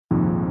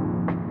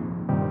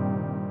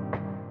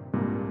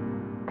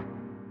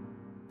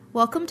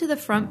Welcome to the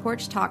Front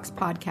Porch Talks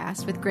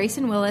podcast with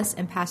Grayson Willis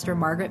and Pastor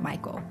Margaret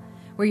Michael,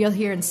 where you'll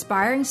hear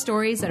inspiring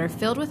stories that are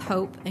filled with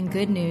hope and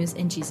good news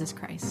in Jesus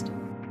Christ.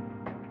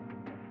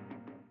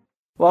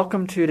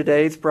 Welcome to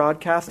today's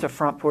broadcast of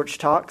Front Porch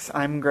Talks.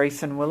 I'm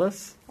Grayson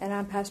Willis. And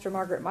I'm Pastor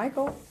Margaret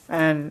Michael.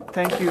 And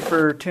thank you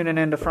for tuning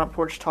in to Front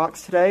Porch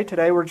Talks today.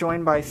 Today we're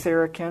joined by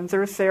Sarah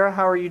Kinzer. Sarah,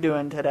 how are you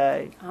doing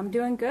today? I'm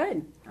doing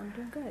good.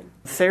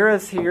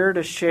 Sarah's here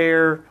to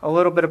share a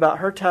little bit about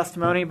her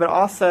testimony, but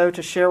also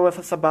to share with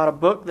us about a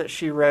book that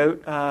she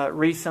wrote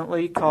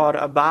recently called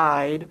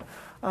Abide.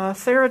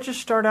 Sarah, just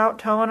start out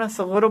telling us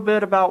a little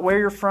bit about where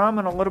you're from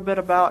and a little bit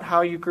about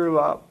how you grew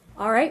up.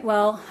 All right,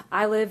 well,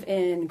 I live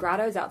in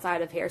Grottoes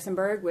outside of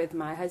Harrisonburg with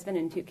my husband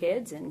and 2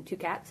 kids and 2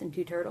 cats and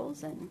 2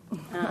 turtles. And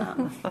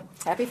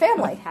Happy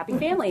family. Happy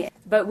family.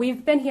 But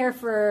we've been here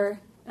for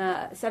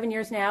 7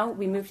 years now.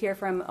 We moved here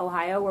from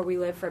Ohio, where we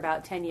lived for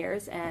about 10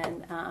 years.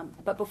 And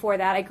but before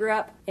that, I grew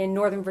up in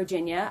Northern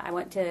Virginia. I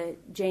went to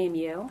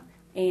JMU.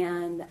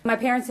 And my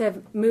parents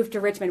have moved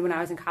to Richmond when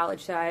I was in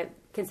college, so I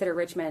consider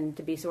Richmond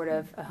to be sort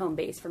of a home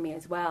base for me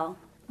as well.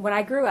 When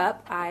I grew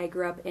up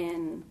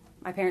in...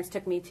 My parents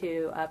took me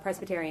to a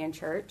Presbyterian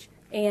church,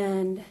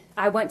 and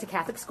I went to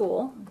Catholic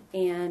school.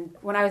 And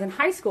when I was in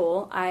high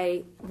school,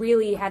 I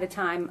really had a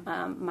time,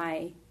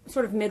 my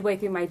sort of midway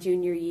through my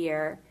junior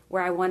year,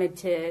 where I wanted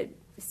to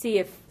see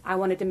if I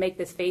wanted to make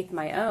this faith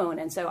my own.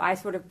 And so I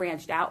sort of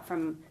branched out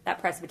from that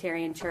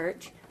Presbyterian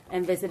church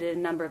and visited a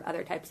number of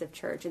other types of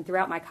church. And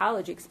throughout my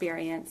college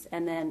experience,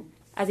 and then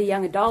as a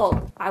young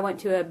adult, I went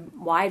to a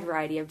wide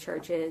variety of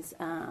churches,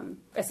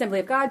 Assembly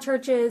of God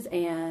churches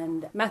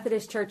and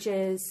Methodist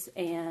churches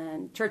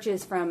and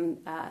churches from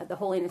the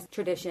Holiness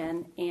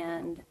tradition,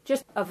 and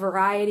just a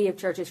variety of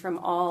churches from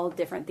all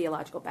different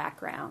theological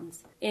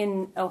backgrounds.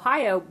 In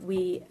Ohio,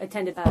 we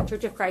attended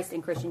Church of Christ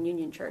and Christian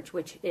Union Church,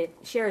 which it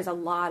shares a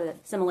lot of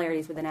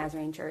similarities with the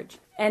Nazarene Church.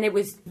 And it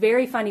was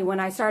very funny when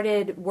I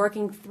started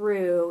working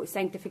through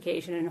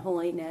sanctification and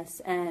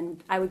holiness,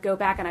 and I would go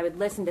back and I would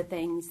listen to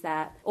things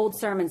that, old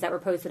sermons that were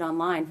posted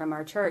online from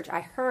our church.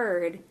 I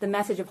heard the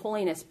message of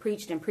holiness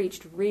preached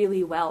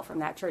really well from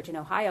that church in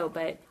Ohio,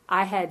 but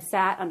I had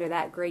sat under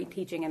that great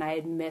teaching and I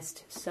had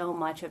missed so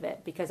much of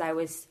it because I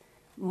was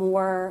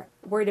more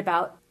worried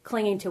about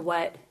clinging to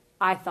what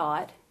I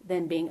thought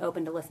than being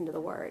open to listen to the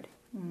Word.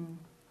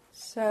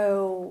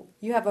 So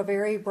you have a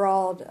very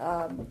broad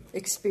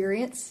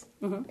experience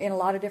in a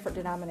lot of different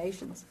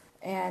denominations.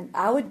 And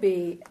I would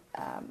be,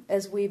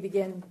 as we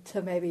begin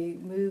to maybe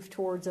move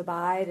towards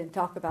Abide and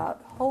talk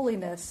about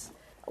holiness,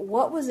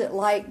 what was it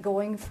like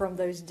going from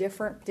those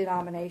different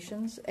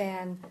denominations?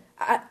 And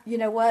you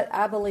know what?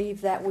 I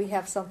believe that we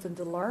have something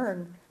to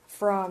learn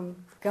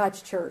from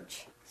God's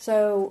church.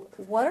 So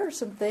what are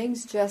some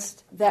things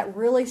just that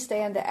really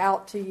stand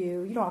out to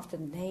you? You don't have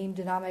to name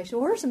denomination.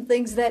 What are some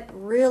things that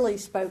really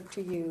spoke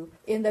to you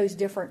in those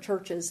different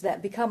churches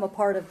that become a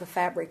part of the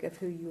fabric of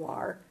who you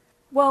are?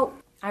 Well,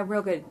 I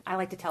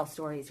like to tell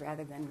stories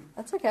rather than...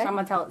 That's okay. So I'm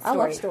going to tell stories. I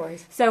love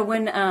stories. So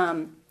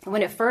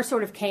when it first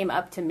sort of came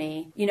up to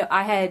me,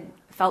 I had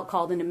felt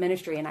called into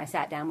ministry, and I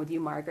sat down with you,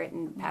 Margaret,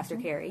 and Pastor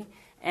Carey,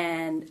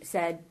 and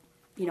said,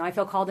 I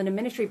feel called into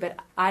ministry, but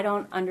I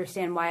don't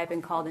understand why I've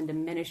been called into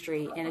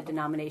ministry in a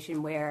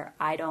denomination where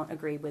I don't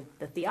agree with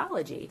the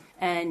theology.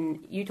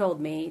 And you told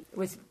me it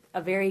was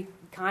a very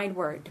kind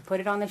word to put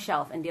it on the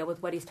shelf and deal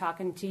with what he's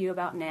talking to you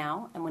about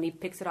now. And when he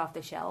picks it off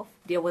the shelf,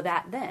 deal with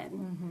that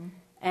then.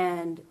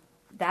 And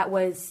that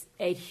was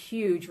a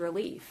huge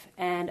relief.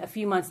 And a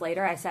few months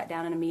later, I sat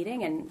down in a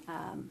meeting,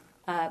 and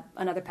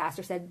another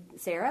pastor said,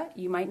 Sarah,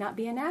 you might not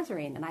be a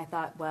Nazarene. And I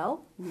thought,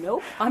 well,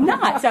 nope, I'm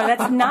not. So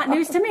that's not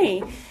news to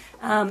me.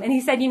 And he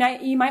said,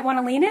 you might want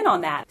to lean in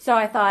on that. So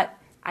I thought,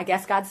 I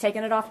guess God's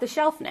taken it off the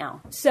shelf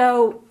now.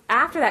 So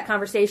after that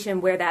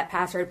conversation where that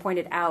pastor had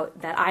pointed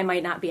out that I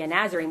might not be a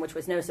Nazarene, which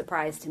was no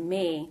surprise to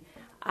me,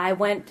 I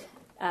went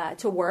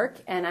to work,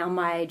 and on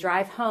my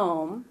drive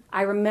home,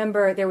 I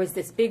remember there was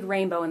this big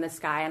rainbow in the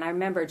sky, and I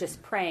remember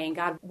just praying,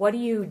 God, what are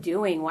you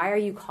doing? Why are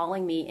you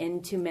calling me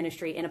into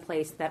ministry in a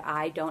place that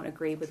I don't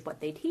agree with what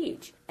they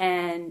teach?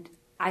 And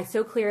I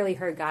so clearly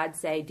heard God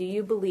say, do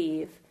you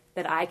believe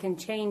that I can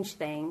change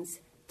things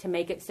to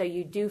make it so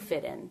you do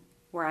fit in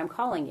where I'm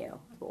calling you?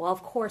 Well,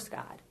 of course,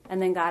 God. And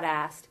then God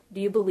asked,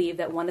 do you believe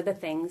that one of the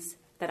things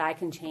that I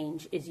can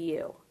change is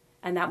you?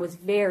 And that was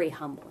very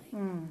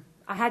humbling.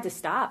 I had to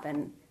stop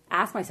and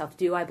ask myself,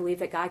 do I believe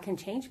that God can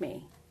change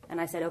me? And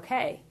I said,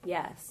 okay,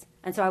 yes.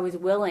 And so I was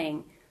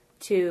willing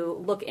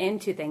to look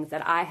into things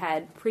that I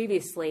had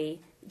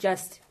previously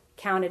just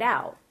counted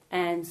out.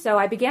 And so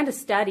I began to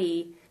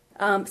study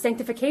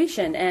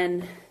sanctification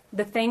and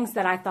the things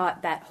that I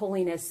thought that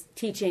holiness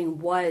teaching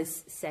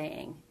was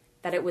saying,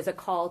 that it was a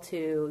call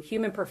to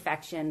human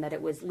perfection, that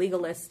it was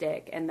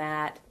legalistic, and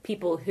that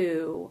people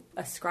who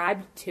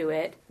ascribed to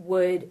it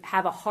would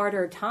have a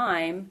harder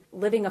time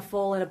living a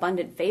full and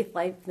abundant faith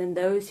life than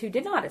those who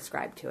did not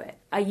ascribe to it.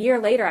 a year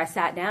later, I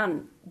sat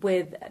down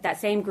with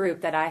that same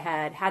group that I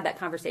had that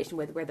conversation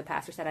with, where the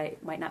pastor said I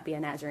might not be a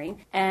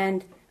Nazarene.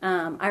 And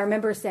I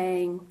remember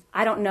saying,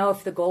 I don't know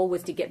if the goal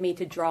was to get me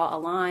to draw a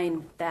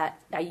line that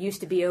I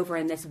used to be over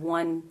in this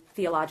one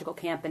theological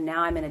camp, and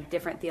now I'm in a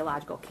different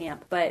theological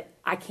camp, but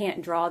I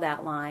can't draw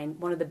that line.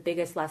 One of the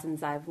biggest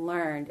lessons I've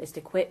learned is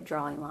to quit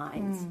drawing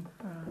lines.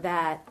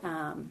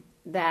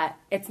 That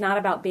it's not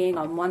about being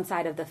on one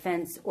side of the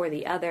fence or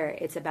the other.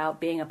 It's about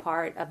being a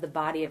part of the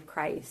body of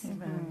Christ.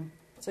 Amen.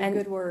 It's a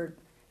good word.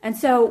 And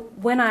so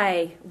when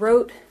I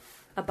wrote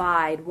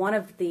Abide, one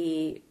of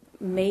the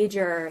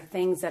major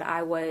things that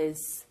I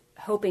was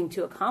hoping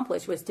to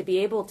accomplish was to be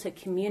able to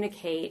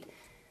communicate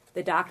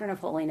the doctrine of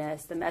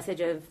holiness, the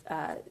message of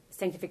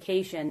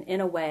sanctification,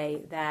 in a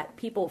way that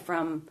people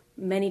from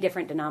many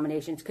different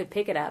denominations could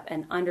pick it up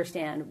and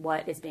understand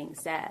what is being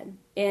said.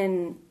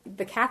 In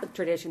the Catholic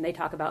tradition, they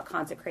talk about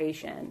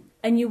consecration.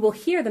 And you will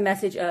hear the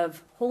message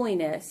of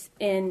holiness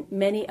in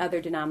many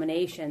other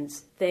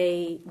denominations.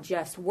 They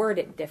just word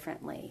it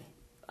differently.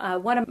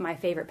 One of my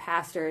favorite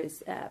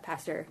pastors,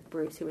 Pastor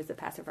Bruce, who was the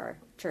pastor of our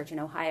church in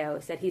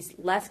Ohio, said he's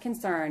less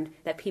concerned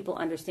that people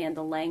understand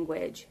the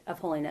language of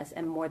holiness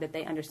and more that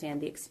they understand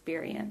the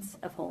experience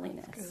of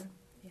holiness.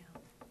 Yeah.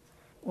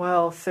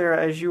 Well,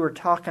 Sarah, as you were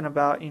talking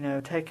about,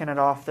 taking it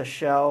off the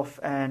shelf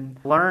and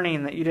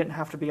learning that you didn't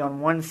have to be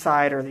on one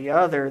side or the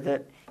other,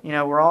 that,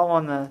 we're all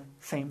on the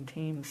same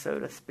team, so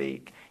to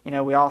speak.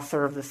 We all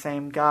serve the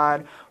same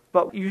God.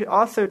 But you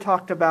also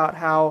talked about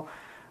how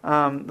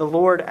the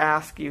Lord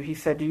asked you, he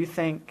said, do you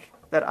think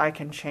that I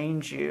can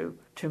change you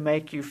to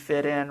make you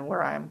fit in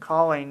where I am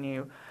calling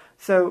you?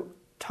 So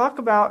talk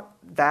about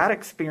that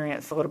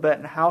experience a little bit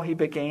and how he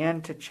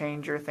began to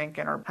change your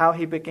thinking, or how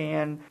he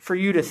began for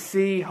you to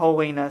see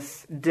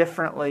holiness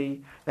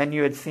differently than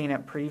you had seen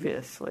it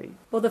previously.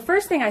 Well, the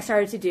first thing I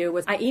started to do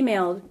was I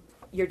emailed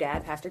your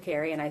dad, Pastor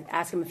Carey, and I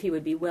asked him if he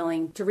would be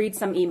willing to read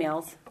some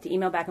emails, to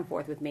email back and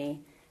forth with me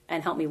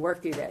and help me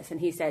work through this.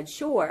 And he said,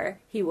 sure,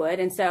 he would.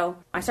 And so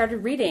I started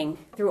reading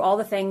through all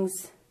the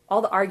things,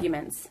 all the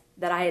arguments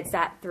that I had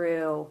sat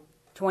through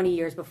 20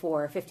 years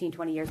before, 15,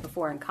 20 years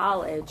before in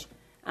college,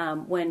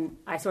 when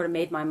I sort of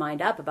made my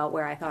mind up about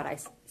where I thought I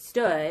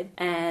stood.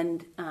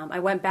 And I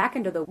went back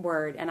into the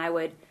Word, and I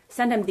would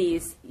send him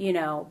these,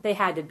 they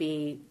had to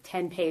be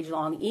 10-page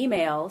long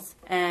emails,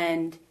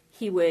 and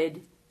he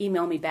would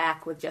email me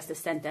back with just a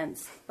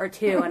sentence or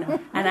two,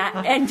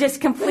 and just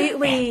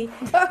completely,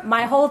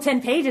 my whole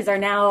 10 pages are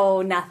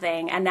now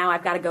nothing, and now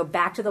I've got to go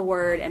back to the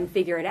Word and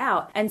figure it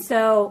out. And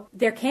so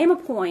there came a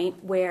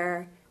point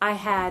where I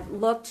had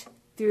looked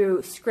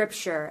through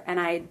Scripture, and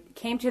I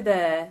came to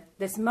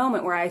this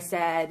moment where I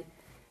said,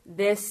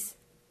 this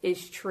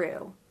is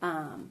true.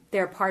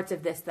 There are parts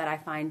of this that I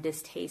find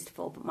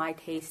distasteful, but my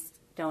tastes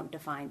don't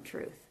define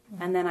truth.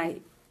 And then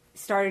I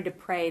started to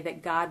pray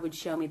that God would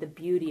show me the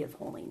beauty of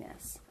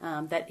holiness,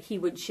 that he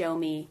would show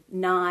me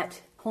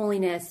not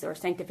holiness or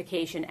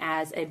sanctification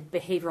as a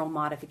behavioral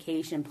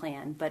modification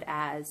plan, but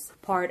as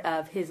part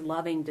of his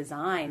loving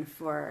design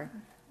for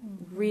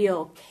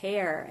real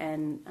care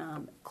and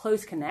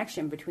close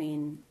connection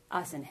between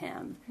us and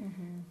him.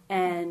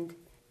 And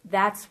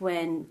that's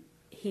when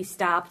he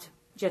stopped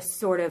just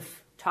sort of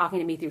talking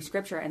to me through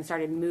Scripture and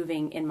started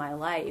moving in my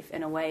life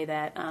in a way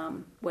that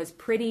was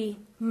pretty,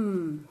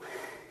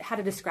 how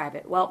to describe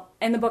it? Well,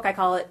 in the book I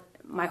call it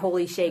my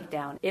holy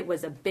shakedown. It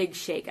was a big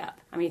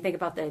shake-up. I mean, you think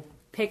about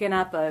picking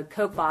up a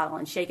Coke bottle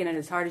and shaking it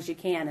as hard as you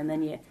can, and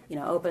then you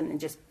open and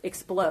just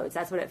explodes.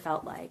 That's what it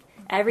felt like.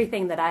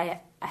 Everything that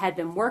I had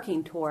been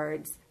working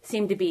towards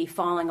seemed to be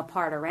falling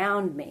apart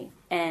around me,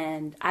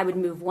 and I would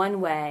move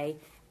one way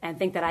and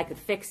think that I could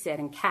fix it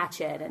and catch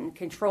it and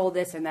control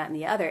this and that and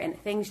the other,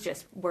 and things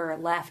just were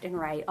left and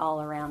right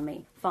all around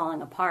me,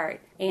 falling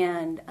apart.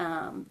 And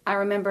I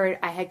remembered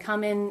I had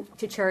come in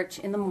to church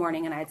in the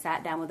morning, and I had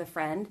sat down with a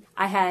friend.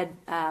 I had,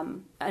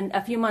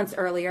 a few months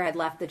earlier, I'd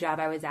left the job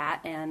I was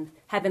at and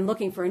had been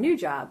looking for a new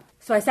job.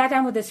 So I sat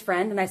down with this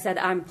friend, and I said,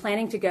 I'm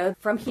planning to go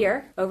from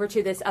here over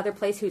to this other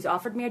place who's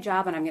offered me a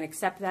job, and I'm going to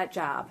accept that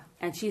job.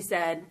 And she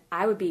said,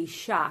 I would be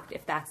shocked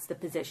if that's the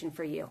position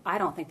for you. I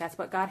don't think that's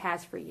what God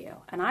has for you.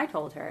 And I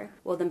told her,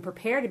 well, then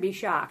prepare to be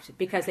shocked,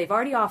 because they've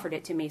already offered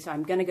it to me, so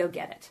I'm going to go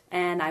get it.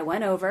 And I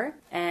went over,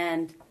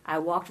 and I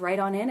walked right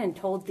on in and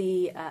told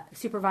the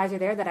supervisor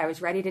there that I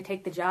was ready to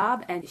take the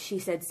job. And she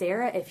said,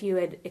 Sarah, if you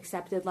had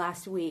accepted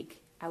last week,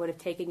 I would have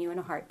taken you in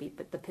a heartbeat,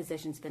 but the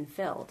position's been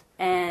filled.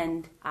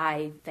 And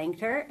I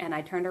thanked her, and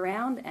I turned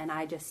around, and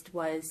I just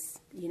was,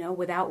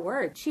 without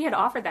words. She had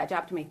offered that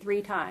job to me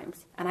 3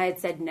 times, and I had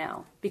said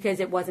no, because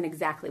it wasn't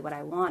exactly what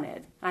I wanted.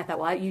 And I thought,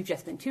 well, you've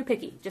just been too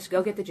picky. Just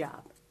go get the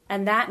job.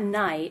 And that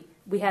night,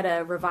 we had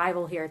a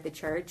revival here at the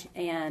church,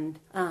 and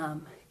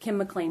Kim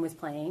McLean was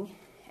playing,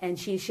 and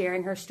she's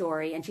sharing her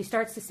story, and she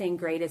starts to sing,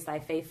 Great is Thy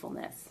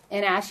Faithfulness.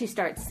 And as she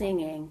starts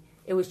singing,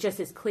 it was just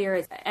as clear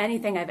as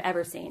anything I've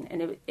ever seen.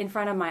 And in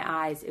front of my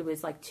eyes, it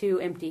was like 2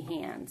 empty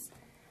hands.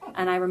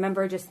 And I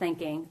remember just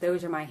thinking,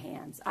 those are my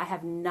hands. I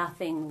have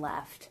nothing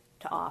left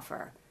to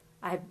offer.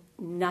 I have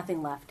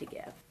nothing left to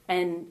give.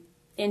 And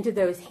into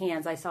those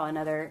hands, I saw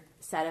another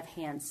set of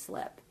hands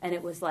slip. And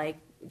it was like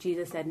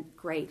Jesus said,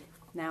 great,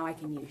 now I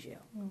can use you.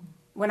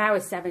 When I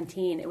was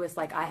 17, it was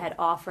like I had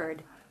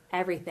offered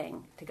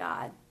everything to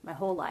God my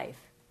whole life.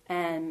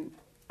 And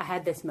I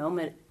had this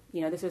moment,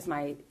 this was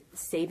my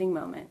saving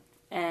moment.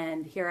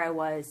 And here I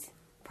was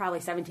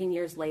probably 17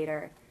 years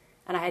later,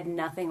 and I had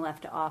nothing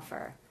left to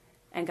offer.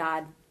 And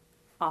God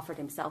offered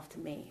himself to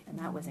me, and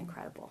that was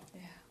incredible.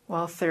 Yeah.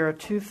 Well, Sarah,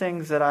 two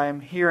things that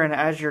I'm hearing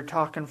as you're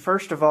talking.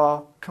 First of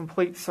all,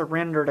 complete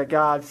surrender to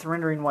God,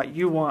 surrendering what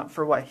you want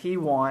for what he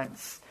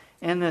wants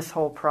in this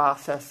whole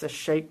process, this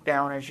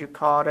shakedown, as you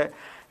called it.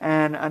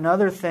 And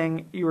another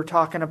thing, you were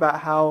talking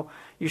about how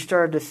you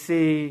started to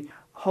see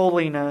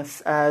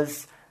holiness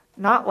as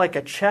not like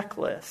a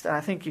checklist. And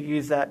I think you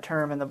use that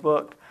term in the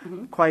book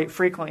quite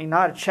frequently.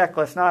 Not a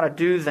checklist, not a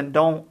do's and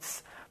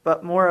don'ts,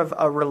 but more of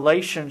a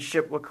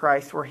relationship with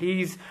Christ where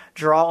he's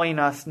drawing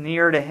us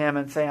near to him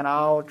and saying,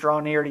 I'll draw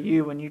near to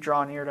you when you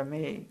draw near to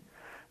me.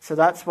 So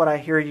that's what I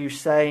hear you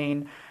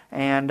saying.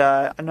 And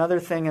another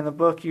thing in the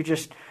book, you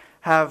just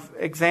have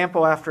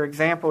example after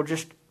example,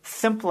 just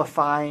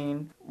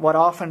simplifying what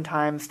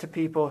oftentimes to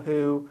people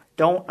who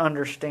don't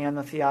understand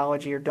the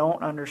theology or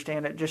don't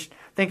understand it, just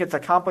think it's a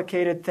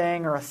complicated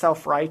thing or a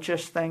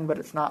self-righteous thing, but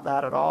it's not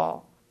that at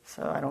all.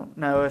 So I don't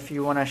know if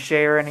you want to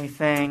share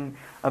anything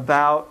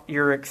about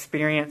your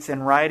experience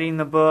in writing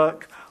the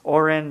book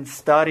or in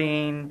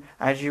studying,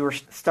 as you were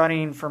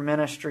studying for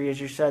ministry, as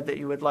you said that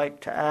you would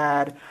like to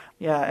add,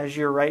 as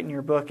you're writing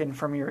your book and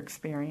from your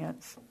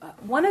experience.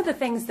 One of the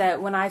things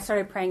that when I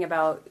started praying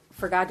about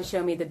for God to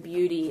show me the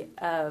beauty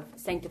of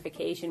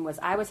sanctification was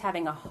I was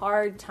having a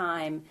hard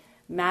time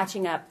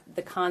matching up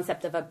the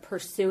concept of a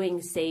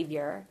pursuing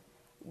Savior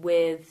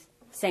with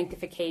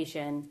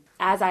sanctification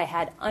as I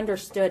had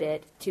understood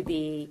it to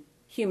be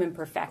human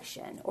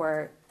perfection,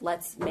 or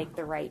let's make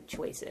the right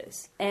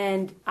choices.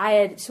 And I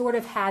had sort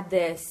of had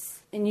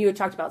this, and you had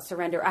talked about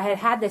surrender, I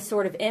had this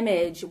sort of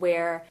image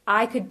where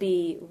I could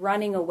be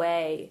running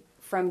away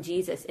from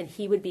Jesus and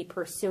he would be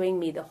pursuing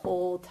me the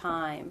whole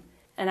time.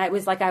 And it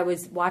was like I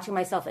was watching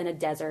myself in a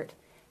desert,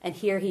 and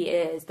here he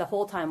is the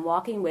whole time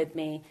walking with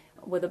me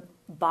with a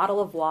bottle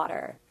of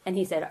water. And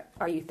he said,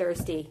 are you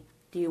thirsty?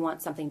 Do you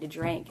want something to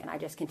drink? And I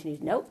just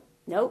continued, nope.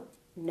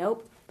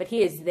 But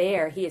he is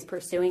there. He is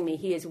pursuing me.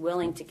 He is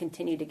willing to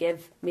continue to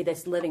give me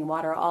this living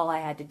water. All I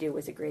had to do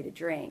was agree to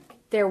drink.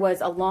 There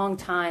was a long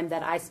time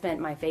that I spent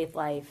my faith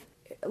life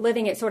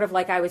living it sort of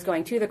like I was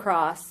going to the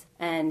cross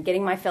and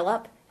getting my fill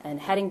up and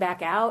heading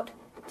back out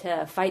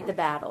to fight the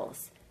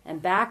battles,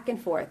 and back and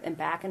forth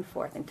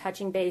and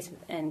touching base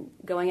and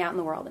going out in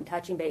the world and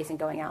touching base and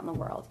going out in the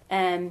world.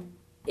 And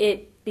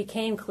it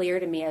became clear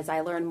to me as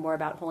I learned more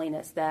about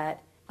holiness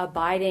that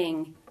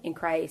abiding in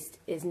Christ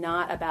is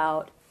not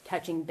about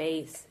touching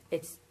base.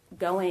 It's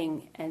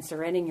going and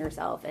surrendering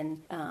yourself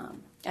and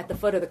at the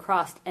foot of the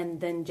cross, and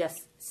then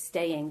just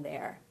staying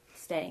there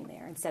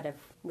instead of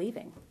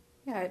leaving.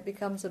 Yeah, it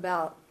becomes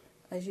about,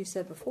 as you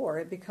said before,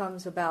 it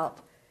becomes about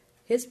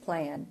his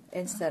plan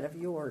instead of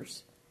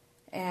yours.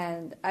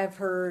 And I've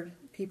heard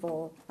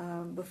people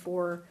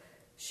before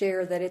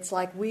share that it's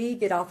like we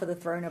get off of the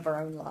throne of our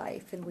own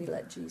life and we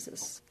let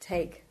Jesus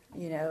take,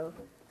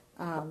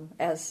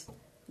 as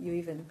you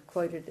even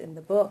quoted in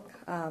the book,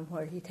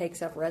 where he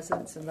takes up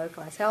residence in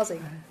low-class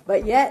housing.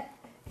 But yet,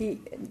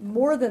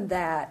 more than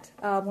that,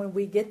 when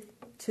we get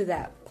to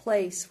that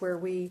place where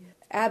we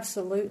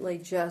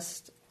absolutely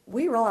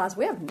we realize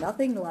we have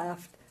nothing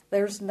left.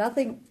 There's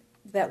nothing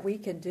that we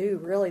can do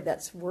really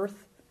that's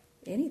worth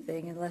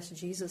anything unless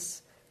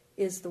Jesus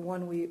is the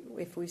one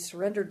if we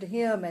surrendered to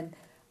him and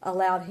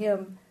allowed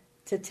him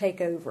to take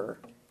over,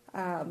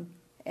 and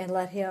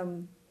let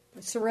him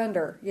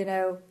surrender,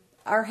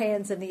 our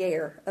hands in the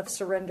air of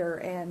surrender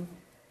and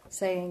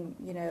saying,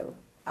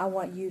 I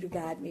want you to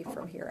guide me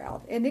from here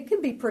out. And it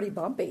can be pretty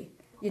bumpy,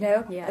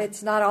 Yeah.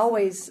 It's not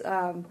always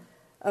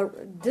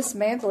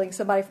dismantling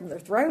somebody from their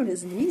throne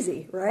isn't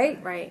easy,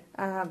 right? Right.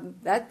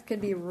 That can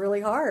be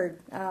really hard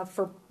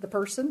for the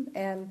person,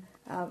 and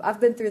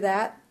I've been through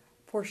that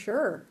for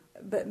sure.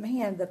 But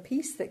man, the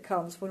peace that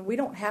comes when we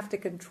don't have to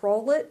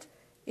control it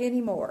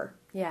anymore.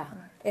 Yeah.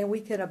 And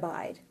we can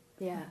abide.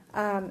 Yeah.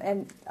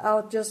 And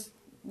I'll just,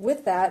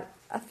 with that,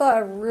 I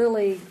thought a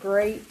really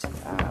great,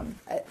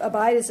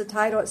 Abide is a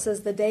title. It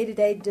says The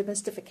Day-to-Day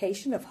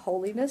Demystification of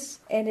Holiness.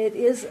 And it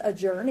is a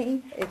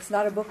journey. It's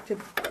not a book to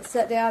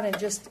sit down and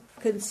just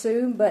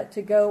consume, but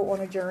to go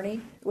on a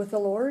journey with the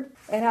Lord.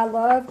 And I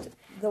loved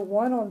the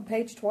one on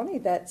page 20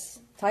 that's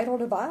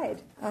titled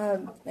Abide.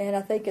 And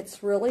I think it's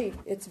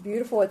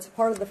beautiful. It's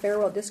part of the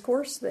farewell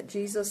discourse that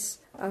Jesus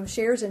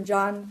shares in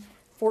John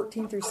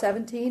 14 through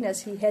 17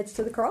 as he heads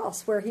to the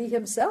cross, where he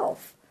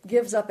himself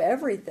gives up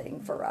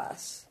everything for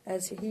us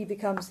as he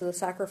becomes the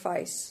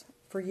sacrifice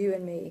for you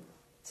and me.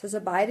 It says,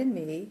 abide in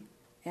me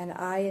and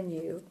I in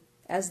you,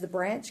 as the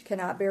branch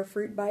cannot bear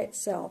fruit by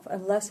itself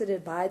unless it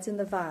abides in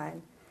the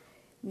vine,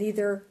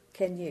 neither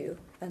can you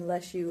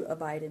unless you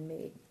abide in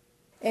me.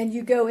 And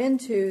you go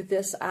into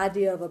this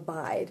idea of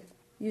abide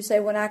You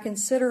say, when I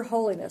consider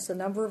holiness, a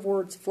number of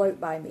words float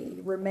by me: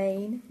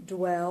 remain,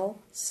 dwell,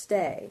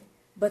 stay.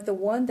 But the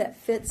one that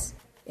fits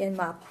in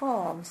my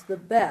palms the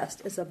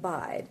best is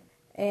abide.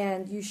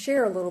 And you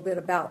share a little bit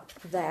about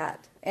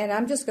that. And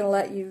I'm just going to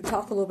let you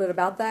talk a little bit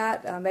about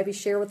that. Maybe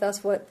share with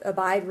us what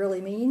abide really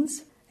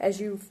means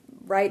as you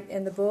write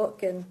in the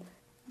book, and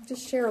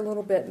just share a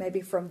little bit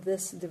maybe from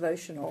this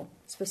devotional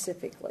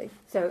specifically.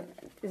 So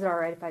is it all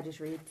right if I just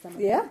read some of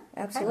it? Yeah,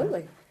 absolutely.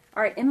 Okay.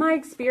 All right. In my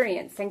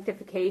experience,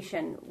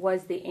 sanctification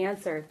was the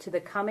answer to the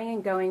coming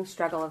and going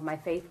struggle of my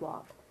faith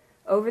walk.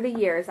 Over the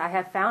years, I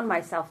have found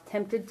myself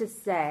tempted to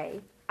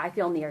say, I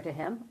feel near to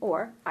him,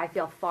 or I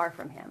feel far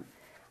from him.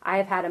 I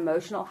have had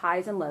emotional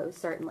highs and lows,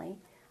 certainly.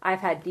 I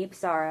have had deep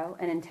sorrow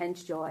and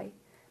intense joy.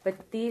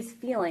 But these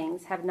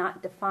feelings have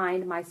not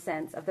defined my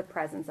sense of the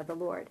presence of the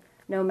Lord.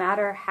 No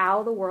matter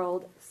how the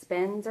world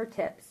spins or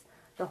tips,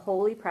 the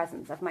holy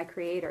presence of my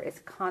Creator is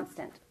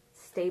constant,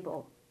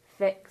 stable,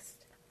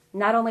 fixed.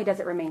 Not only does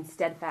it remain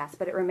steadfast,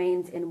 but it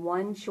remains in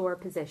one sure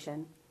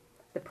position.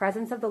 The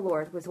presence of the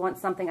Lord was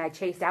once something I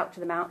chased out to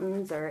the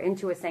mountains or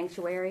into a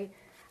sanctuary.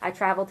 I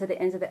traveled to the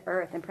ends of the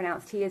earth and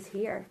pronounced, He is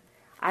here.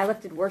 I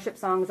lifted worship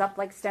songs up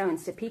like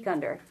stones to peek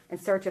under in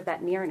search of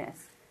that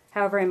nearness.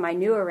 However, in my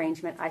new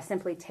arrangement, I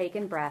simply take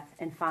in breath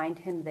and find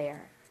Him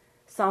there.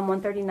 Psalm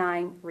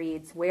 139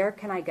 reads, Where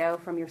can I go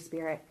from your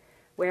spirit?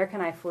 Where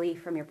can I flee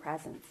from your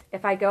presence?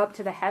 If I go up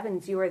to the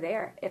heavens, you are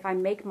there. If I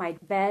make my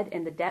bed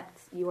in the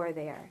depths, you are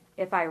there.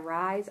 If I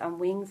rise on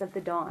wings of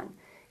the dawn,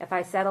 if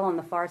I settle on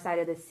the far side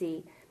of the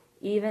sea,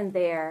 even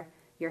there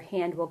your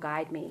hand will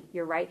guide me.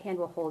 Your right hand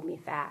will hold me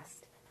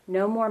fast.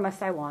 No more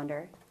must I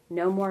wander.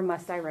 No more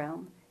must I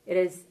roam. It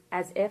is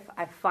as if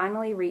I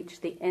finally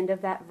reached the end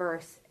of that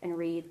verse and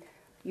read,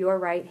 Your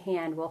right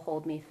hand will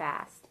hold me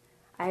fast.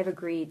 I have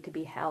agreed to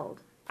be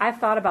held. I've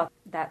thought about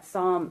that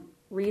psalm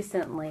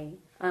recently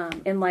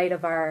in light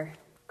of our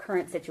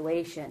current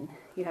situation.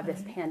 You have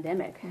this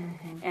pandemic.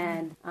 Mm-hmm.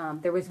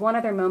 And there was one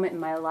other moment in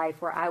my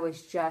life where I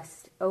was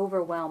just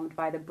overwhelmed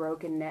by the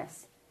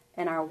brokenness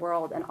in our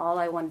world, and all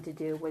I wanted to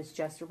do was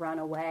just run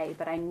away.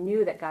 But I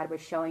knew that God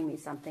was showing me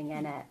something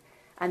in it.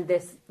 And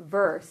this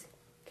verse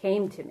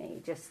came to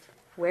me, just,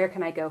 where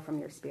can I go from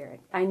your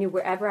spirit? I knew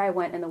wherever I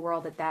went in the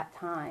world at that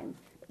time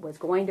was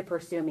going to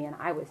pursue me, and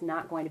I was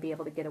not going to be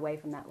able to get away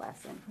from that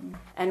lesson. Mm-hmm.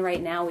 And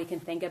right now we can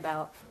think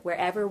about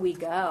wherever we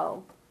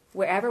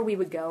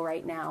would go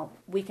right now,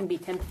 we can be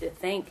tempted to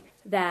think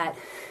that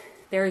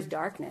there is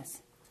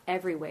darkness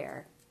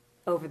everywhere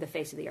over the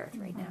face of the earth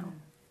right now.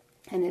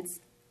 And it's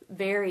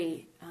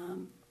very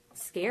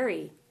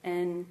scary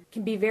and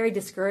can be very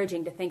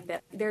discouraging to think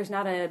that there's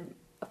not a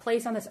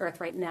place on this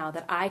earth right now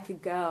that I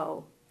could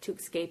go to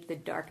escape the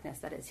darkness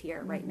that is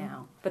here right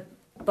now.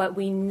 But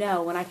we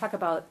know, when I talk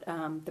about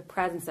the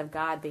presence of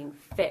God being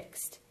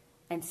fixed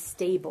and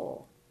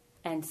stable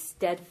and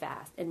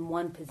steadfast in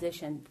one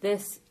position,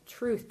 this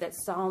truth that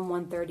Psalm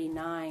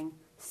 139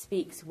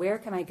 speaks, where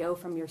can I go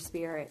from your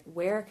spirit?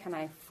 Where can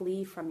I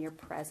flee from your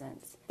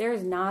presence? There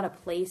is not a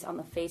place on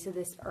the face of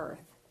this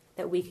earth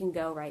that we can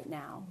go right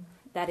now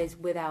that is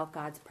without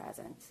God's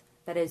presence,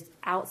 that is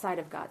outside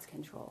of God's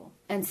control.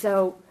 And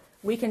so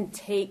we can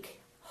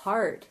take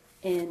heart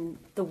in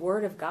the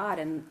Word of God,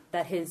 and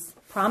that His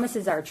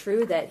promises are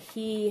true, that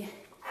He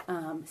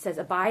says,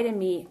 abide in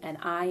me and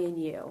I in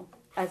you.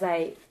 As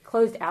I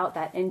closed out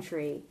that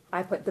entry,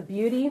 I put, the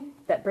beauty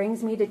that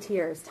brings me to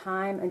tears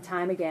time and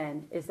time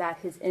again is that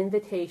His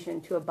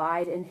invitation to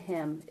abide in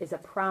Him is a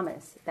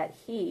promise that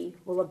He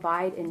will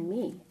abide in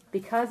me.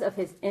 Because of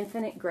His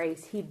infinite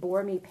grace, He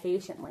bore me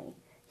patiently.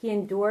 He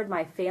endured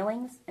my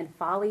failings and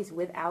follies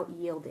without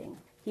yielding.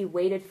 He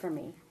waited for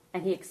me,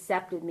 and He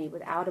accepted me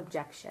without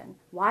objection.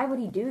 Why would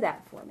He do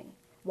that for me?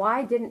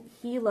 Why didn't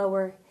He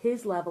lower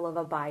His level of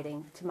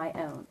abiding to my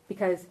own?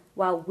 Because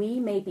while we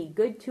may be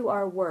good to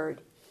our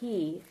word,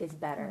 He is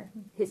better,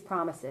 His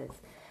promises,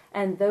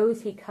 and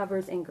those He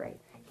covers in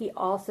grace. He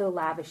also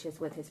lavishes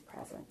with His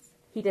presence.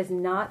 He does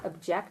not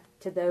object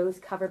to those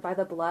covered by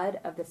the blood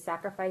of the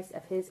sacrifice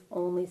of His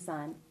only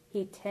Son.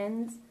 He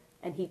tends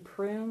and He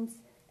prunes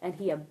and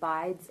He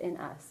abides in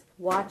us,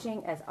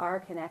 watching as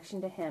our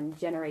connection to Him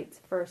generates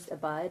first a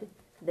bud,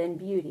 then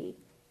beauty,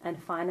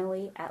 and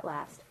finally, at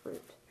last,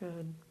 fruit.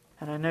 Good.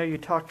 And I know you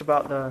talked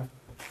about the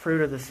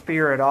fruit of the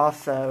Spirit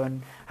also,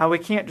 and how we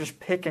can't just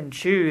pick and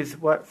choose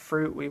what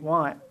fruit we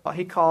want.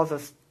 He calls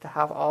us to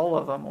have all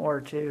of them,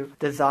 or to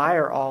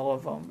desire all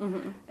of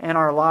them in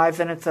our lives,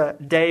 and it's a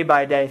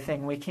day-by-day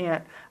thing. We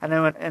can't, I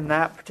know in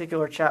that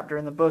particular chapter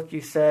in the book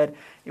you said,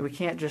 we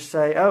can't just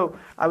say, oh,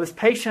 I was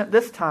patient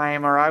this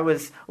time, or I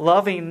was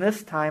loving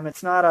this time.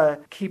 It's not a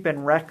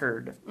keeping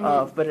record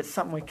of, but it's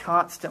something we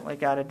constantly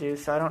got to do.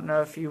 So I don't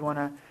know if you want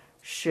to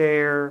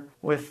share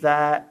with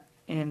that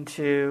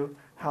into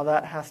how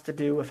that has to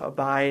do with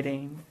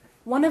abiding.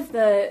 One of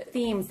the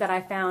themes that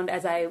I found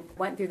as I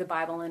went through the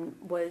Bible and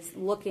was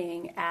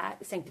looking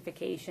at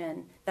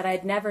sanctification that I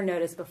had never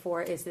noticed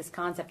before is this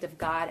concept of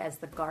God as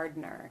the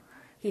gardener.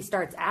 He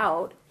starts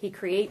out, He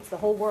creates the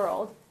whole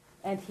world,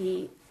 and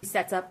He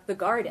sets up the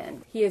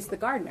garden. He is the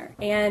gardener.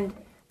 And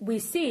we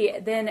see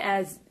then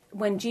as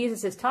when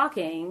Jesus is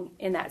talking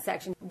in that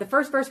section, the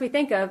first verse we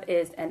think of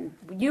is, and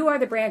you are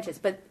the branches.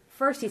 But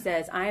first he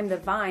says, I am the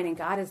vine and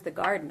God is the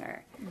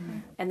gardener. Mm-hmm.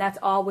 And that's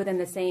all within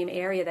the same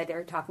area that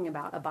they're talking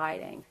about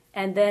abiding.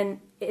 And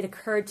then it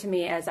occurred to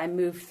me as I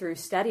moved through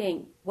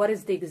studying, what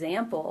is the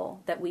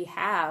example that we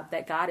have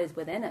that God is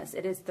within us?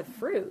 It is the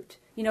fruit.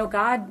 You know,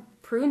 God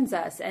prunes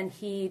us and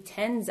he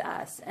tends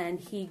us and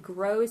he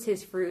grows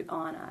his fruit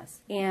on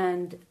us.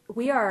 And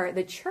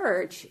the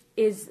church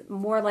is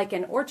more like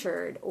an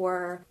orchard,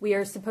 or we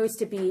are supposed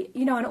to be,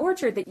 you know, an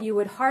orchard that you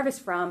would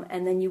harvest from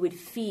and then you would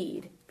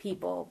feed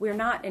people. We're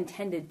not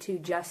intended to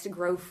just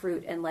grow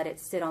fruit and let it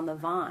sit on the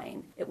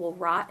vine. It will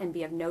rot and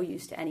be of no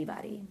use to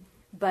anybody.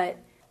 But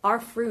our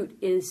fruit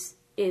is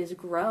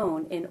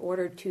grown in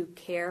order to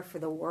care for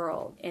the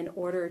world, in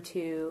order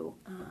to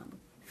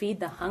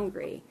feed the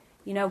hungry.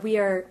 You know,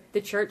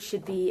 the church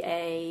should be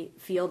a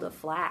field of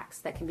flax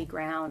that can be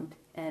ground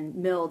and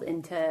milled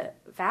into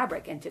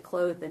fabric and to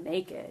clothe the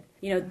naked.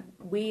 You know,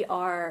 we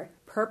are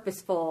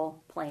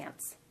purposeful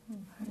plants,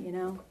 you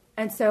know.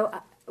 And so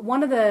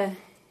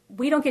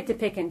we don't get to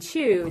pick and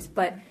choose,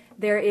 but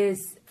there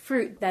is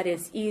fruit that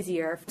is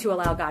easier to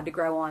allow God to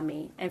grow on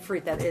me and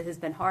fruit that has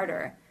been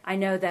harder. I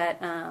know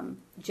that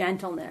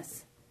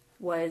gentleness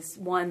was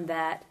one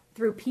that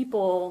through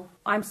people,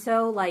 I'm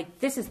so like,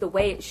 this is the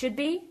way it should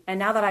be. And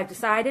now that I've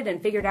decided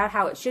and figured out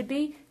how it should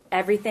be,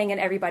 everything and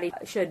everybody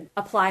should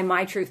apply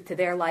my truth to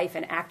their life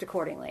and act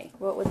accordingly.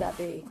 What would that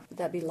be? Would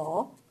that be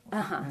law?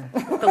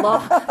 The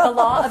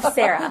law of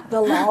Sarah.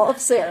 The law of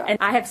Sarah. And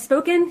I have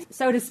spoken,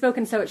 so it is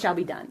spoken, so it shall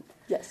be done.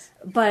 Yes.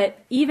 But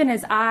even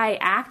as I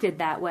acted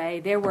that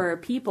way, there were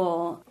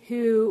people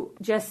who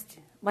just,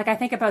 like I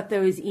think about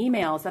those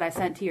emails that I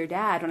sent to your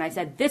dad when I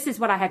said, this is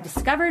what I have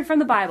discovered from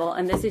the Bible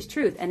and this is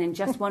truth. And in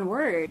just one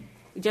word,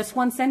 just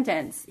one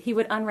sentence, he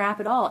would unwrap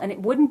it all. And it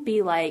wouldn't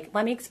be like,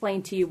 let me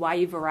explain to you why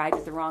you've arrived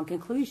at the wrong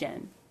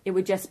conclusion. It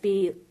would just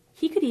be,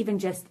 he could even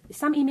just,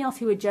 some emails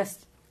he would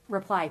just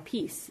reply,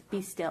 peace,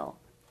 be still.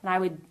 And I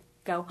would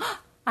go,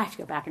 I have to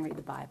go back and read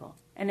the Bible.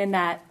 And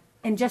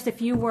in just a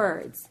few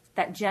words,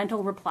 that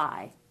gentle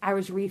reply, I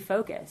was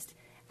refocused.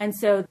 And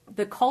so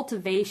the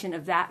cultivation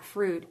of that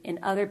fruit in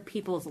other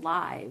people's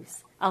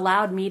lives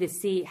allowed me to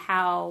see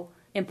how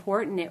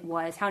important it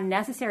was, how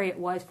necessary it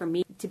was for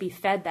me to be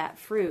fed that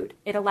fruit.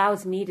 It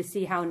allows me to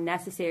see how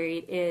necessary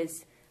it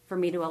is for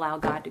me to allow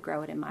God to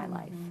grow it in my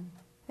life.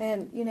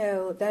 And, you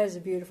know, that is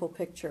a beautiful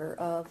picture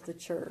of the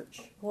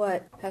church.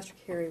 What Pastor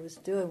Carey was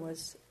doing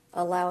was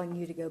allowing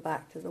you to go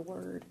back to the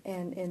Word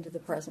and into the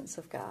presence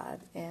of God.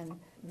 And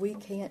we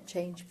can't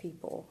change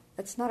people.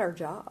 That's not our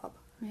job.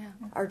 Yeah.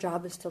 Our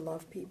job is to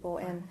love people.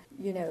 And,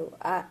 you know,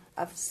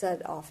 I've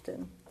said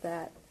often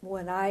that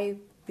when I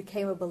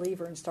became a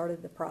believer and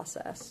started the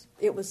process,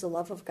 it was the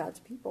love of God's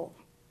people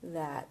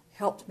that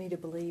helped me to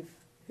believe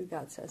who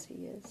God says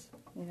he is,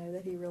 you know,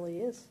 that he really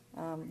is,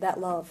 that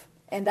love.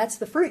 And that's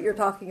the fruit you're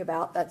talking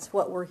about. That's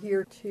what we're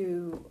here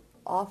to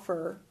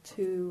offer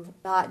to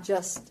not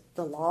just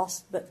the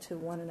lost, but to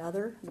one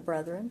another, the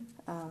brethren.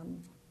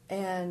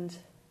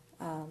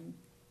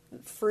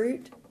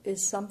 Fruit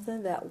is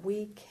something that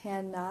we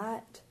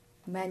cannot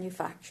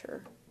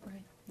manufacture.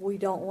 Right. We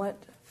don't want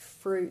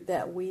fruit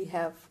that we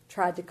have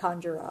tried to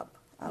conjure up.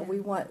 We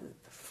want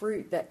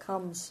fruit that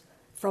comes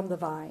from the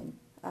vine,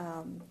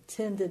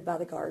 tended by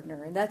the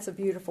gardener. And that's a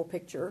beautiful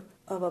picture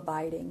of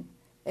abiding.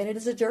 And it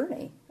is a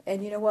journey.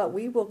 And you know what?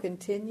 We will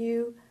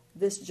continue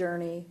this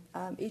journey,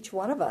 each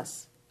one of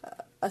us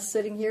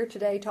sitting here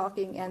today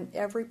talking, and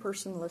every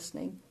person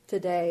listening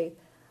today,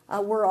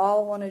 we're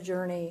all on a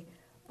journey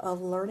of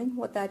learning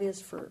what that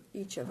is for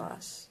each of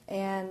us.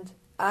 And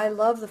I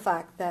love the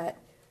fact that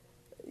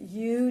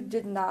you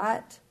did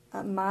not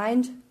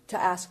mind to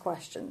ask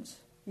questions.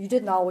 You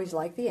didn't always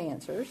like the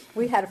answers.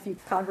 We had a few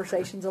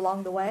conversations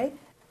along the way,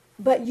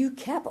 but you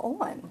kept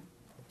on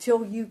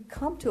till you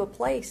come to a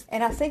place.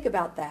 And I think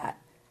about that.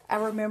 I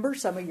remember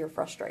some of your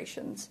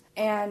frustrations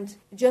and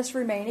just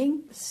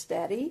remaining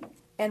steady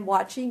and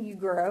watching you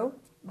grow,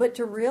 but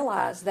to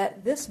realize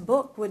that this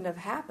book wouldn't have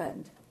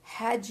happened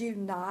had you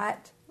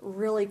not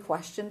really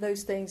questioned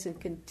those things and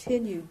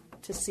continued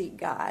to seek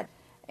God.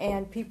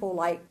 And people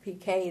like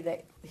PK,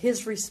 that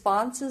his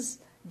responses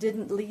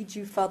didn't lead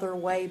you further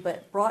away,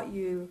 but brought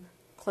you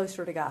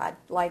closer to God.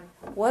 Like,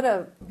 what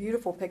a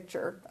beautiful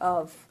picture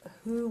of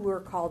who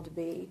we're called to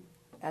be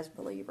as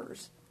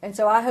believers. And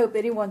so I hope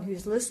anyone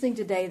who's listening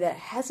today that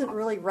hasn't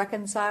really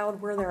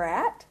reconciled where they're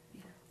at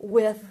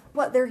with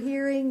what they're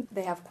hearing,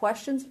 they have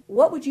questions,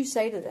 what would you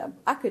say to them?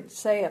 I could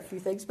say a few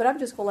things, but I'm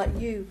just going to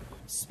let you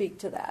speak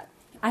to that.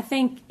 I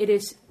think it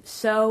is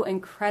so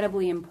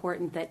incredibly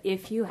important that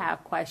if you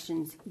have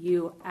questions,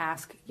 you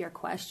ask your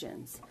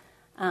questions.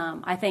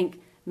 I think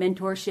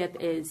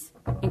mentorship is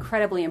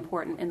incredibly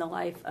important in the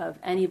life of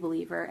any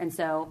believer. And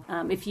so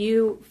if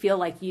you feel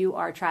like you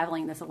are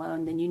traveling this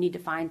alone, then you need to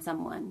find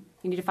someone.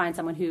 You need to find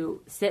someone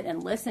who sit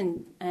and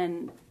listen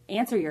and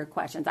answer your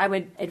questions. I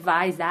would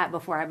advise that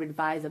before I would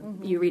advise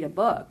you read a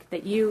book,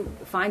 that you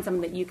find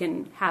someone that you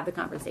can have the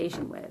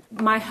conversation with.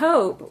 My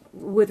hope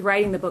with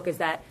writing the book is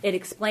that it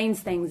explains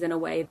things in a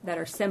way that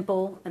are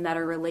simple and that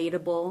are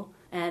relatable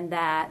and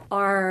that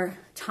are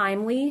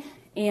timely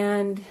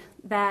and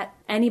that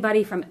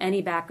anybody from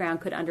any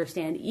background could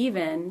understand,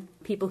 even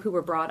people who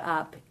were brought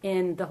up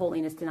in the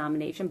holiness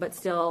denomination, but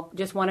still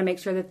just want to make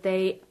sure that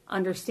they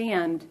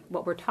understand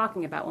what we're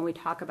talking about when we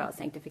talk about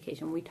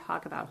sanctification, when we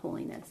talk about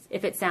holiness.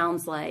 If it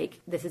sounds like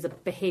this is a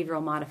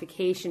behavioral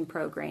modification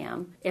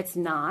program, it's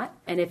not.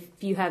 And if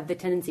you have the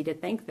tendency to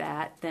think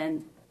that,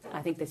 then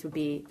I think this would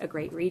be a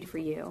great read for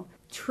you.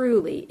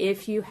 Truly,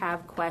 if you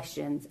have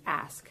questions,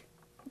 ask.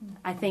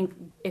 I think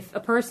if a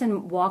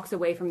person walks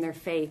away from their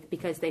faith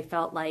because they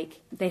felt like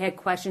they had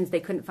questions they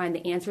couldn't find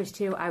the answers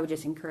to, I would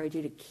just encourage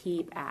you to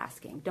keep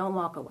asking. Don't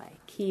walk away.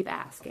 Keep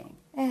asking.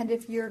 And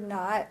if you're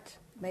not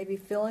maybe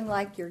feeling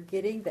like you're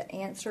getting the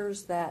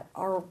answers that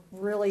are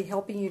really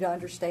helping you to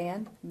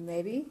understand,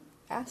 maybe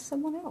ask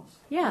someone else.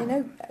 Yeah. You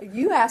know,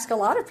 you ask a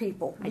lot of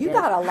people. You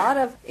got a lot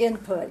of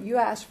input. You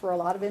ask for a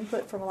lot of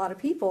input from a lot of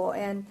people.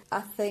 And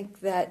I think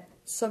that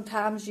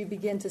sometimes you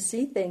begin to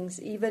see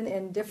things even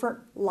in different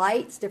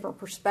lights, different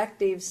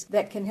perspectives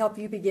that can help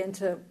you begin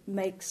to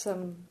make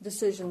some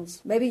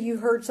decisions. Maybe you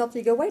heard something,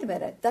 you go, wait a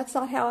minute, that's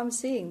not how I'm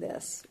seeing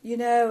this, you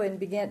know, and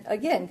begin,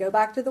 again, go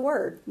back to the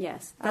Word.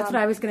 Yes, that's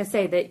what I was going to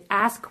say, that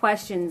ask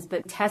questions,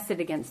 but test it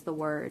against the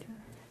Word.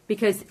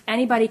 Because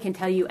anybody can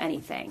tell you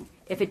anything.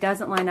 If it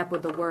doesn't line up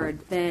with the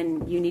Word,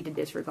 then you need to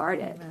disregard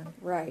it.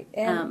 Right.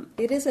 And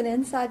it is an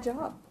inside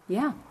job.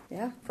 Yeah.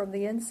 Yeah, from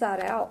the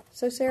inside out.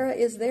 So, Sarah,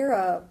 is there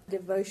a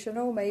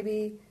devotional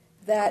maybe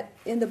that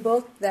in the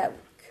book that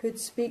could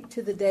speak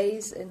to the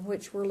days in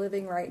which we're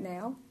living right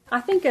now?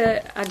 I think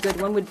a good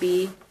one would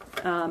be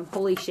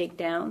Holy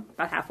Shakedown,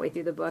 about halfway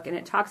through the book. And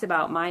it talks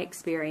about my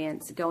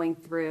experience going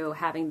through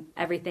having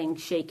everything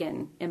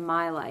shaken in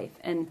my life.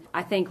 And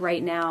I think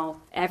right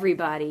now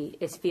everybody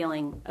is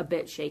feeling a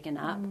bit shaken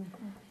up.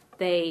 Mm-hmm.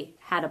 They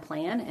had a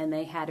plan and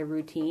they had a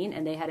routine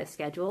and they had a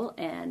schedule,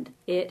 and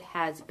it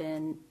has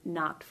been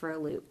knocked for a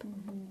loop.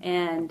 Mm-hmm.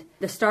 And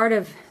the start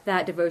of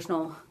that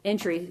devotional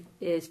entry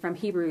is from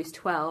Hebrews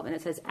 12, and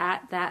it says,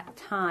 "At that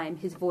time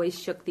his voice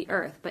shook the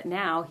earth, but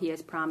now he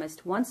has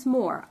promised, once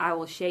more I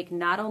will shake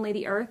not only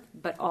the earth,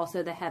 but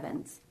also the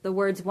heavens." The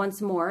words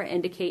 "once more"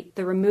 indicate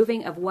the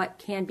removing of what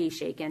can be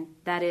shaken,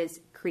 that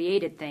is,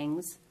 created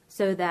things,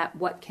 so that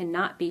what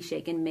cannot be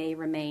shaken may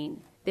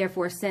remain.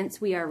 Therefore,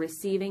 since we are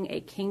receiving a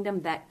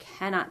kingdom that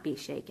cannot be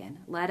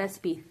shaken, let us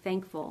be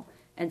thankful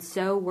and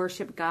so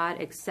worship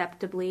God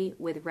acceptably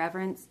with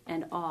reverence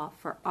and awe,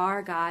 for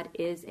our God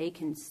is a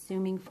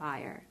consuming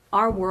fire.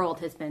 Our world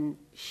has been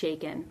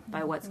shaken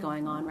by what's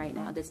going on right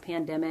now, this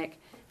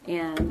pandemic,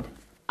 and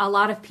a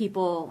lot of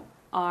people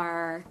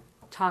are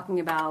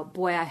talking about,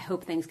 boy, I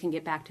hope things can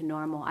get back to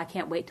normal. I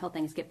can't wait till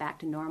things get back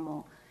to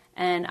normal.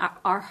 And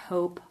our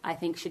hope, I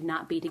think, should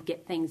not be to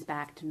get things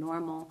back to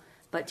normal,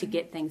 but to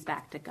get things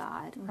back to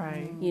God.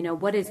 Right. You know,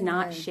 what is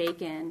not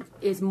shaken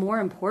is more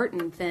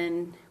important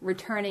than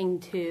returning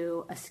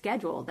to a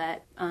schedule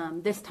that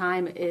this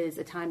time is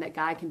a time that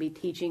God can be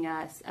teaching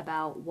us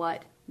about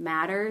what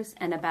matters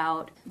and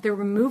about the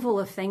removal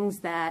of things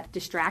that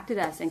distracted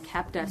us and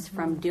kept us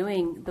from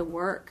doing the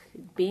work,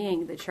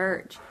 being the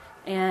church.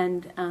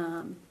 And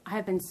I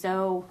have been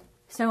so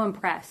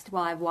impressed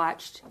while I've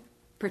watched,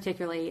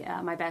 particularly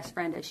my best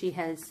friend, as she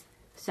has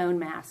sewn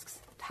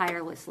masks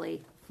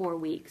tirelessly 4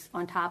 weeks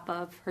on top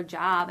of her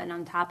job and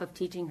on top of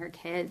teaching her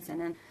kids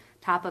and on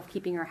top of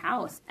keeping her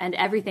house and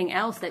everything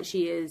else that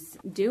she is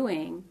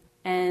doing.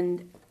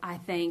 And I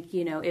think,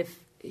 you know,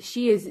 if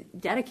she is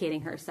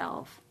dedicating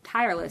herself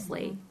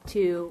tirelessly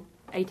to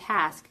a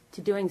task,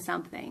 to doing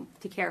something,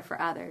 to care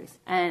for others,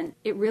 and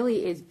it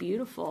really is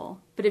beautiful.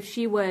 But if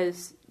she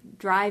was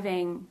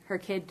driving her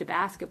kid to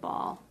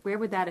basketball, where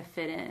would that have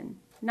fit in?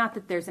 Not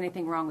that there's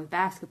anything wrong with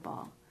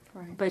basketball,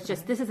 but it's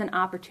just this is an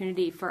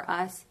opportunity for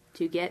us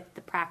to get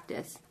the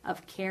practice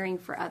of caring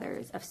for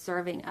others, of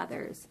serving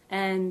others,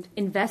 and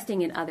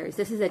investing in others.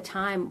 This is a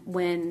time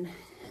when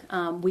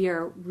we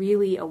are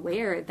really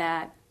aware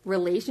that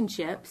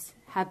relationships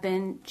have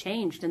been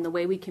changed and the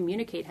way we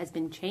communicate has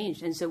been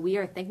changed. And so we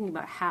are thinking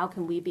about how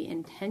can we be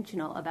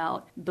intentional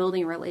about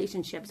building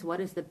relationships? What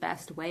is the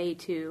best way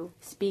to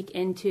speak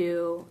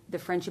into the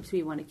friendships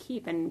we want to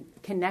keep and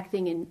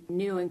connecting in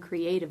new and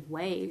creative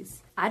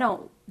ways? I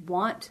don't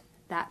want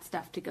that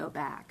stuff to go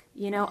back.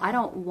 You know, I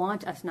don't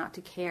want us not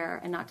to care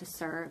and not to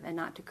serve and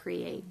not to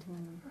create.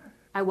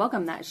 I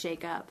welcome that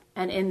shake up.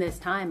 And in this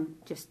time,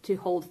 just to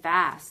hold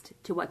fast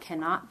to what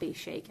cannot be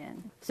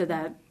shaken so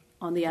that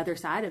on the other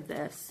side of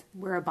this,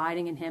 we're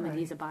abiding in him and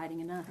he's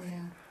abiding in us.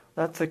 Yeah.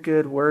 That's a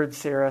good word,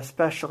 Sarah,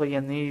 especially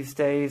in these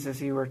days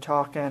as you were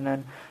talking.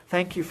 And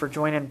thank you for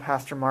joining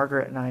Pastor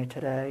Margaret and I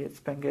today.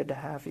 It's been good to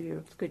have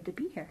you. It's good to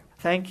be here.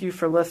 Thank you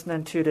for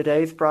listening to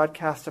today's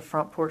broadcast of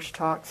Front Porch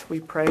Talks. We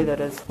pray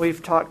that as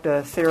we've talked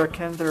to Sarah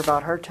Kinzer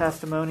about her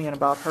testimony and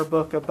about her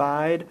book,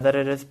 Abide, that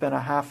it has been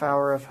a half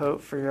hour of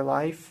hope for your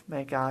life.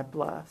 May God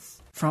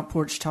bless. Front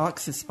Porch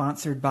Talks is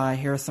sponsored by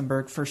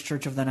Harrisonburg First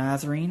Church of the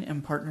Nazarene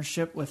in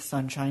partnership with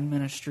Sunshine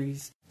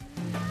Ministries.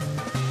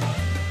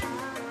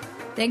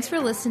 Thanks for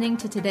listening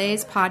to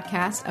today's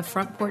podcast of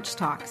Front Porch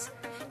Talks.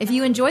 If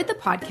you enjoyed the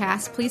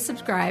podcast, please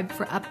subscribe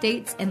for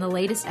updates and the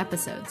latest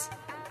episodes.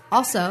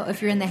 Also,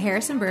 if you're in the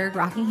Harrisonburg,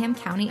 Rockingham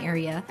County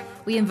area,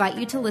 we invite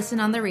you to listen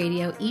on the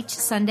radio each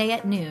Sunday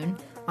at noon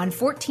on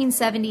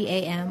 1470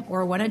 AM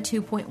or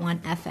 102.1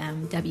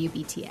 FM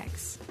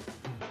WBTX.